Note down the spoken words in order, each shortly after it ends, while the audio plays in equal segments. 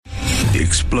The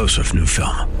explosive new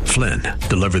film, Flynn,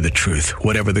 deliver the truth,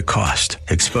 whatever the cost,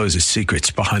 exposes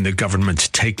secrets behind the government's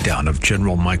takedown of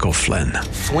General Michael Flynn.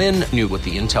 Flynn knew what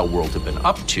the intel world had been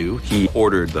up to. He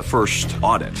ordered the first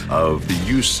audit of the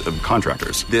use of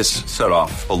contractors. This set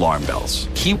off alarm bells.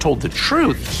 He told the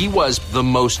truth. He was the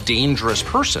most dangerous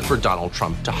person for Donald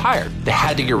Trump to hire. They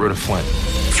had to get rid of Flynn.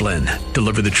 Flynn,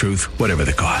 deliver the truth, whatever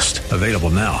the cost. Available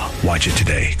now. Watch it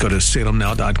today. Go to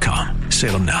salemnow.com.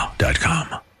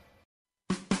 salemnow.com.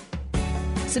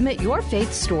 Submit your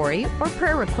faith story or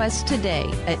prayer request today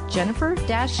at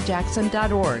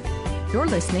jennifer-jackson.org. You're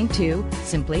listening to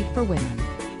Simply for Women.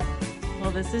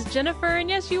 Well, this is Jennifer, and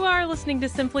yes, you are listening to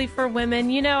Simply for Women.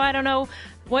 You know, I don't know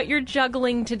what you're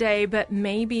juggling today, but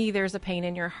maybe there's a pain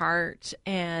in your heart,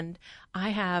 and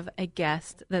I have a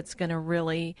guest that's going to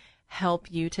really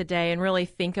help you today and really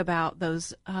think about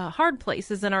those hard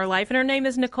places in our life. And her name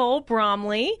is Nicole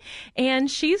Bromley,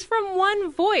 and she's from One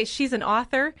Voice. She's an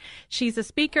author, she's a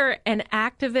speaker and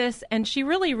activist, and she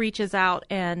really reaches out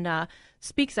and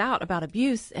speaks out about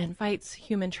abuse and fights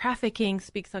human trafficking,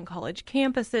 speaks on college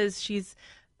campuses. She's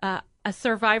a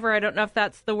survivor. I don't know if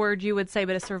that's the word you would say,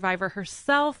 but a survivor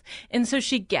herself. And so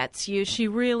she gets you. She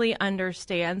really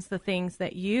understands the things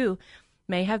that you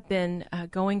may have been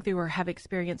going through or have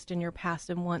experienced in your past,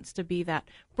 and wants to be that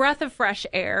breath of fresh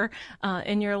air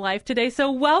in your life today. So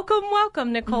welcome,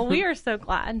 Nicole. We are so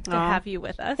glad to have you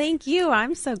with us. Thank you.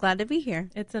 I'm so glad to be here.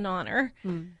 It's an honor.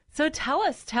 So tell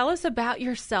us about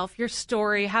yourself, your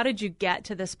story. How did you get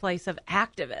to this place of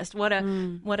activist?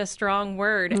 What a strong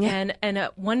word, and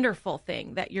a wonderful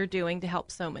thing that you're doing to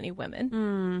help so many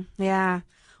women. Yeah.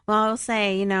 Well, I'll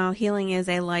say, healing is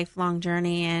a lifelong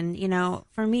journey. And,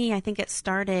 for me, I think it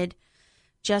started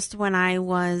just when I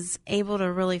was able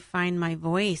to really find my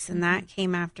voice. And that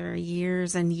came after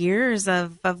years and years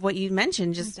of what you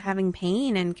mentioned, just having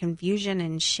pain and confusion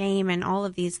and shame and all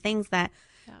of these things that,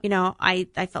 I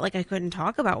felt like I couldn't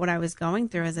talk about what I was going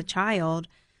through as a child.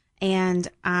 And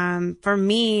for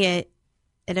me, it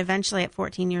eventually at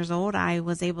 14 years old, I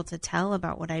was able to tell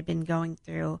about what I'd been going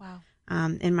through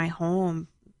in my home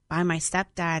by my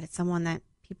stepdad. It's someone that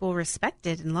people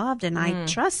respected and loved and I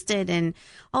trusted and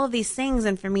all of these things.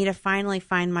 And for me to finally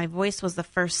find my voice was the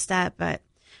first step. But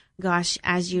gosh,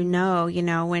 as you know,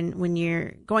 when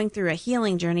you're going through a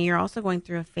healing journey, you're also going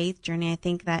through a faith journey. I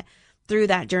think that through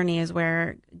that journey is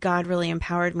where God really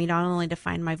empowered me not only to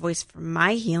find my voice for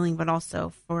my healing, but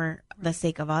also for the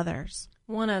sake of others.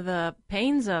 One of the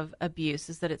pains of abuse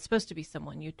is that it's supposed to be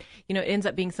someone it ends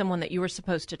up being someone that you were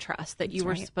supposed to trust, that you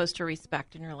were supposed to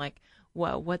respect, and you're like,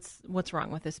 whoa, what's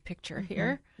wrong with this picture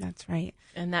here? That's right.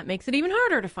 And that makes it even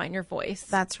harder to find your voice.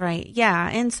 That's right. Yeah.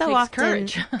 And so Takes often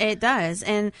courage. It does.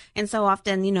 And so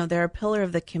often, they're a pillar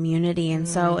of the community. And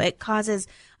so it causes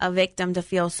a victim to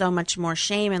feel so much more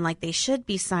shame and like they should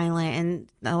be silent. And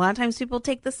a lot of times people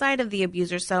take the side of the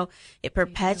abuser. So it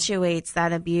perpetuates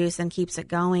that abuse and keeps it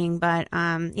going. But,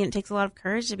 it takes a lot of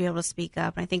courage to be able to speak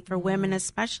up. And I think for women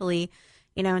especially,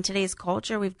 in today's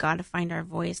culture, we've got to find our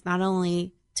voice, not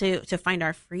only to find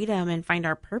our freedom and find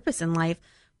our purpose in life,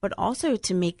 but also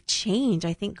to make change.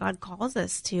 I think God calls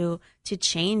us to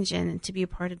change and to be a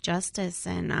part of justice.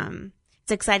 And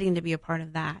it's exciting to be a part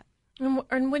of that.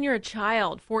 And when you're a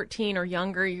child, 14 or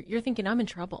younger, you're thinking, I'm in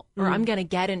trouble, or I'm going to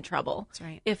get in trouble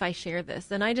if I share this.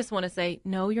 And I just want to say,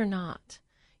 no, you're not.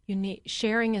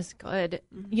 Sharing is good.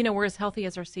 We're as healthy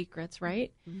as our secrets,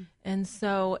 right? And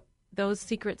so those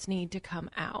secrets need to come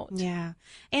out. Yeah.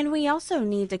 And we also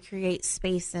need to create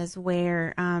spaces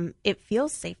where it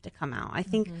feels safe to come out. I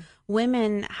think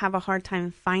women have a hard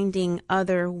time finding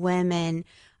other women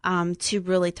to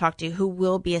really talk to who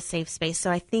will be a safe space.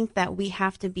 So I think that we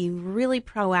have to be really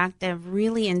proactive,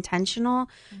 really intentional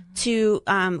to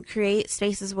create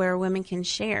spaces where women can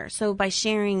share. So by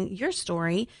sharing your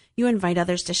story, you invite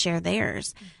others to share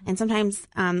theirs. And sometimes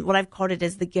what I've called it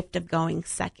is the gift of going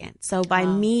second. So by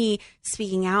me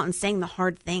speaking out and saying the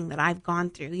hard thing that I've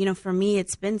gone through, for me,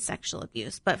 it's been sexual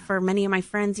abuse. But for many of my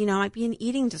friends, it might be an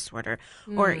eating disorder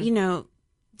or,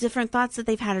 different thoughts that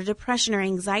they've had or depression or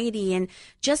anxiety. And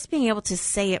just being able to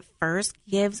say it first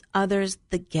gives others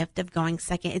the gift of going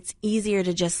second. It's easier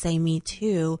to just say me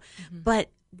too. But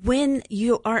when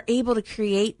you are able to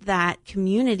create that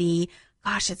community,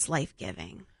 gosh, it's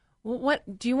life-giving. Well,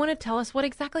 what do you want to tell us what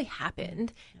exactly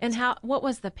happened and what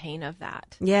was the pain of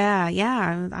that?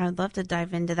 Yeah. I'd love to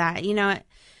dive into that.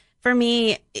 For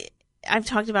me, I've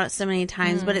talked about it so many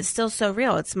times, but it's still so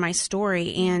real. It's my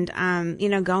story. And,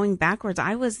 going backwards,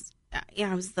 I was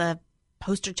the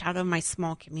poster child of my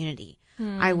small community.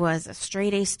 I was a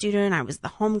straight A student. I was the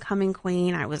homecoming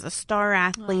queen. I was a star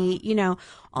athlete. You know,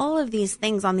 all of these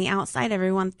things on the outside,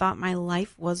 everyone thought my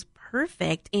life was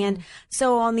perfect. And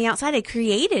so on the outside, I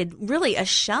created really a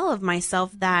shell of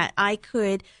myself that I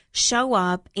could show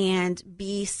up and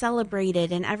be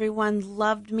celebrated, and everyone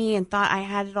loved me and thought I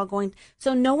had it all going.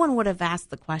 So no one would have asked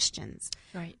the questions.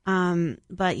 Right.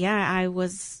 But yeah, I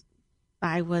was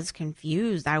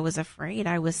confused. I was afraid.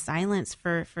 I was silenced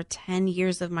for 10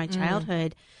 years of my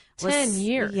childhood. 10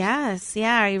 years? Yes.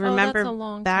 Yeah. I remember that's a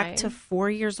long back time. to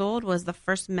 4 years old was the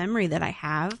first memory that I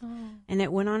have. And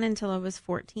it went on until I was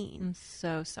 14. I'm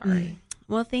so sorry.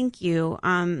 Well, thank you.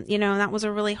 You know, that was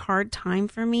a really hard time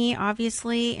for me,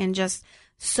 obviously, and just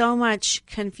so much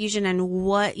confusion. And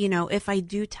what, you know, if I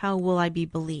do tell, will I be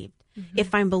believed?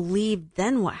 If I'm believed,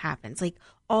 then what happens? Like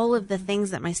all of the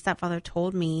things that my stepfather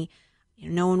told me, you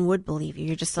know, no one would believe you.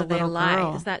 You're just a little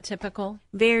girl. Is that typical?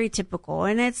 Very typical.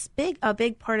 And it's a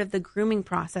big part of the grooming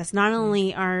process. Not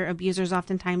only are abusers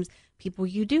oftentimes people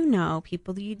you do know,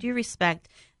 people that you do respect,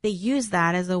 they use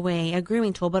that as a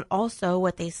grooming tool, but also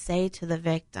what they say to the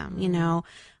victim, you know,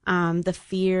 the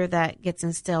fear that gets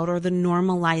instilled or the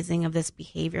normalizing of this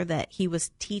behavior that he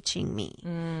was teaching me.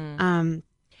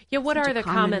 Yeah, what are the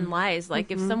common lies?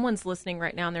 Like if someone's listening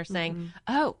right now and they're saying,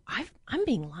 oh, I'm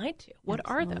being lied to. What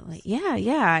are those?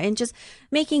 Yeah. And just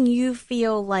making you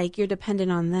feel like you're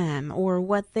dependent on them or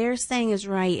what they're saying is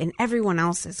right and everyone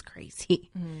else is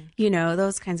crazy. You know,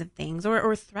 those kinds of things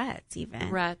or threats even.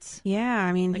 Threats. Yeah,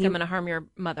 I mean. Like I'm going to harm your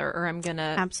mother or I'm going to.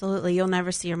 Absolutely. You'll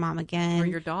never see your mom again. Or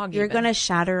your dog You're going to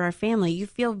shatter our family. You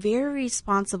feel very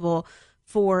responsible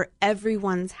for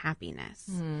everyone's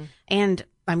happiness. And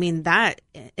I mean, that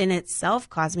in itself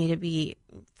caused me to be,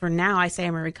 for now, I say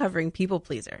I'm a recovering people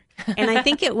pleaser. And I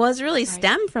think it was really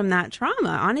stemmed from that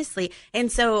trauma, honestly.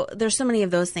 And so there's so many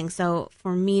of those things. So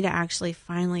for me to actually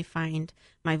finally find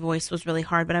my voice was really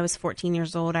hard. But I was 14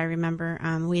 years old. I remember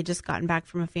we had just gotten back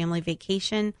from a family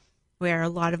vacation where a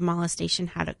lot of molestation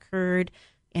had occurred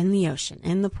in the ocean,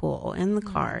 in the pool, in the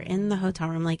car, in the hotel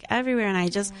room, like everywhere.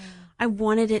 And I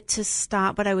wanted it to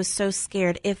stop, but I was so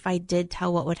scared if I did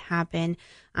tell what would happen.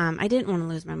 I didn't want to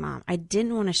lose my mom. I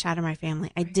didn't want to shatter my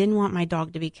family. I didn't want my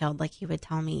dog to be killed like he would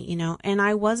tell me, you know, and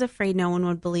I was afraid no one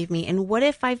would believe me. And what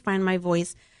if I find my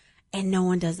voice and no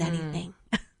one does anything?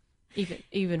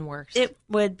 Even worse. It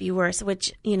would be worse,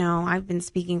 which, you know, I've been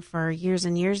speaking for years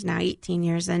and years now, 18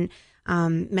 years. And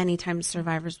many times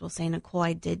survivors will say, Nicole,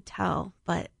 I did tell,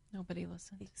 but nobody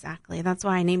listens. Exactly. That's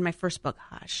why I named my first book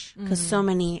Hush, because so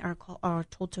many are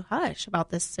told to hush about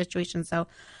this situation. So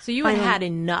you had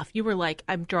enough. You were like,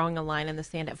 I'm drawing a line in the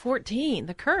sand at 14,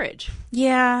 the courage.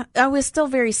 Yeah, I was still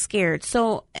very scared.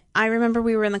 So I remember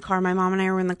we were in the car, my mom and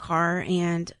I were in the car,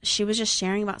 and she was just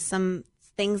sharing about some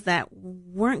things that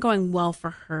weren't going well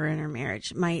for her in her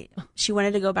marriage. She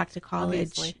wanted to go back to college.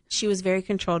 Obviously. She was very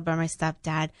controlled by my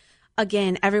stepdad.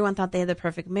 Again, everyone thought they had the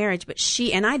perfect marriage, but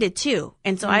she and I did too.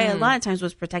 And so I a lot of times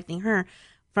was protecting her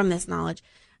from this knowledge.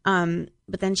 But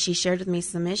then she shared with me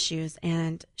some issues,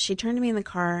 and she turned to me in the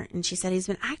car and she said, he's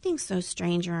been acting so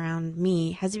strange around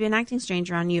me. Has he been acting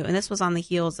strange around you? And this was on the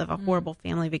heels of a horrible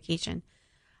family vacation.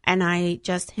 And I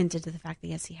just hinted to the fact that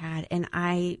yes, he had. And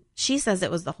she says it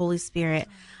was the Holy Spirit.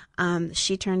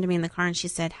 She turned to me in the car and she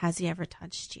said, has he ever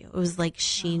touched you? It was like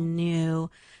she knew.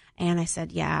 And I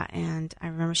said, yeah. And I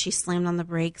remember she slammed on the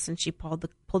brakes and she pulled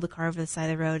the car over the side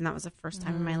of the road. And that was the first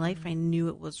time in my life I knew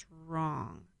it was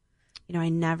wrong. You know, I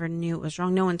never knew it was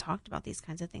wrong. No one talked about these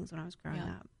kinds of things when I was growing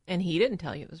up. And he didn't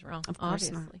tell you it was wrong. Of course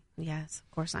obviously. Not. Yes, of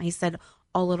course not. He said,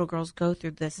 all little girls go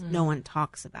through this. No one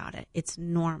talks about it. It's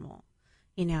normal.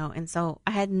 You know, and so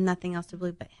I had nothing else to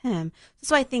believe but him.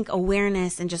 So I think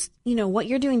awareness and just, you know, what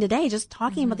you're doing today, just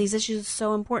talking about these issues is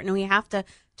so important. And we have to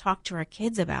talk to our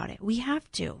kids about it. We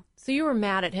have to. So you were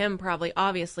mad at him probably,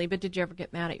 obviously, but did you ever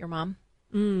get mad at your mom?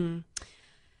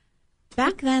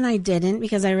 Back then I didn't,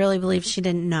 because I really believe she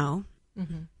didn't know.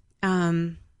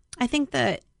 I think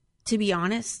that, to be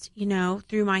honest, you know,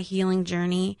 through my healing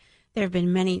journey, there have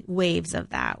been many waves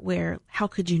of that where how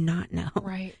could you not know?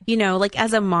 Right. You know, like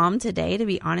as a mom today, to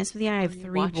be honest with you, I have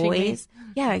 3 boys.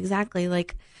 Yeah, exactly.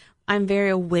 Like I'm very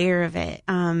aware of it.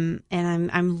 And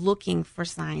I'm looking for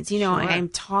signs, you know, I'm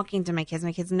talking to my kids.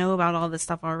 My kids know about all this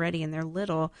stuff already and they're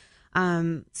little.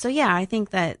 So yeah, I think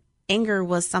that anger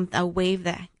was a wave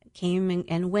that came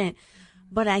and went.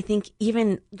 But I think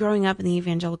even growing up in the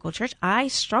evangelical church, I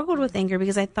struggled with anger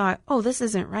because I thought, oh, this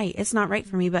isn't right. It's not right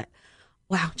for me. But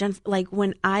wow, Jen, like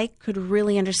when I could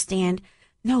really understand,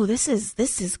 no, this is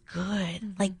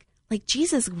good. Like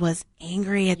Jesus was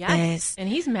angry at this. And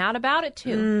he's mad about it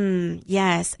too.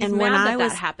 Yes. He's and mad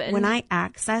that happened. when I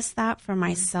accessed that for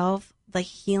myself, the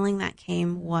healing that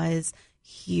came was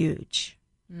huge.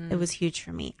 It was huge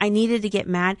for me. I needed to get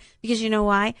mad because you know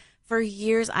why? For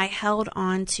years, I held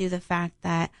on to the fact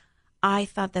that I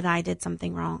thought that I did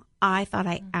something wrong. I thought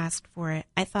I asked for it.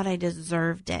 I thought I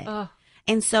deserved it.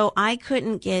 And so I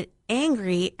couldn't get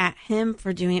angry at him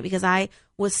for doing it because I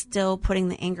was still putting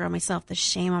the anger on myself, the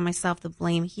shame on myself, the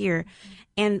blame here.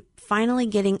 And finally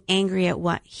getting angry at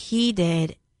what he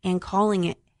did and calling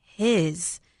it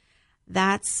his,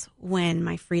 that's when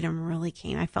my freedom really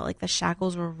came. I felt like the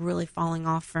shackles were really falling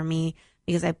off for me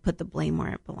because I put the blame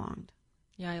where it belonged.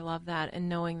 Yeah, I love that. And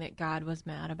knowing that God was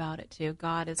mad about it too.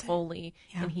 God is holy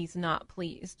and he's not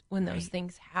pleased when those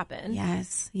things happen.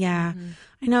 Yes. Yeah.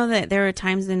 I know that there were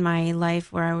times in my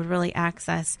life where I would really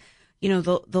access,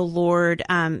 the Lord,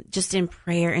 just in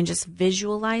prayer and just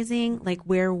visualizing, like,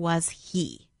 where was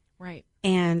he? Right.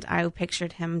 And I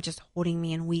pictured him just holding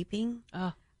me and weeping,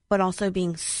 but also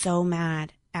being so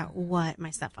mad at what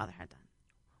my stepfather had done.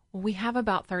 Well, we have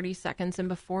about 30 seconds, and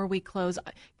before we close,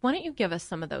 why don't you give us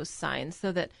some of those signs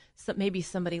so that maybe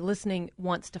somebody listening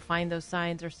wants to find those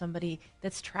signs, or somebody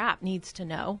that's trapped needs to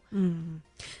know?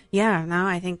 Yeah, no,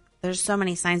 I think there's so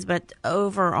many signs, but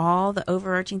overall, the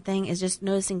overarching thing is just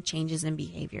noticing changes in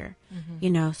behavior,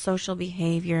 social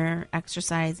behavior,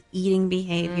 exercise, eating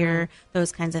behavior,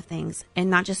 those kinds of things, and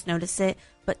not just notice it,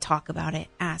 but talk about it.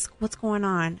 Ask, what's going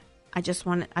on? I just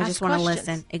want to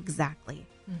listen. Exactly.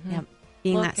 Yep.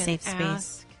 Being Look that safe and space.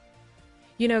 ask.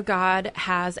 God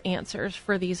has answers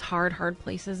for these hard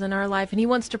places in our life, and he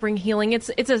wants to bring healing. It's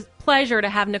a pleasure to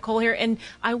have Nicole here, and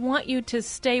I want you to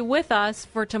stay with us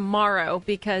for tomorrow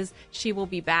because she will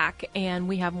be back, and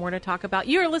we have more to talk about.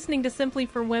 You're listening to Simply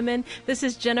for Women. This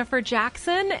is Jennifer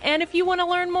Jackson, and if you want to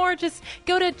learn more, just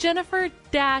go to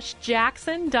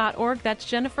jennifer-jackson.org. That's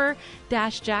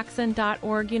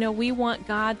jennifer-jackson.org. We want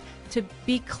God to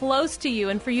be close to you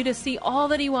and for you to see all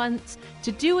that he wants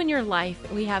to do in your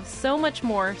life. We have so much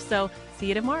more, so see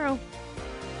you tomorrow.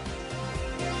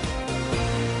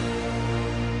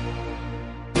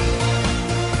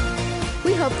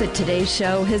 We hope that today's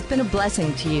show has been a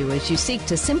blessing to you as you seek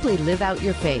to simply live out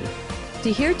your faith.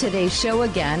 To hear today's show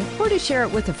again or to share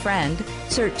it with a friend,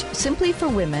 search Simply for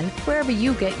Women wherever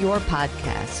you get your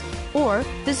podcasts. Or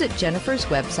visit Jennifer's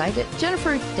website at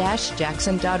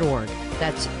jennifer-jackson.org.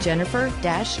 That's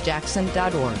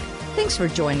jennifer-jackson.org. Thanks for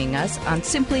joining us on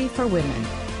Simply for Women.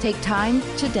 Take time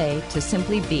today to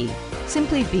simply be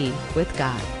with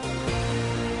God.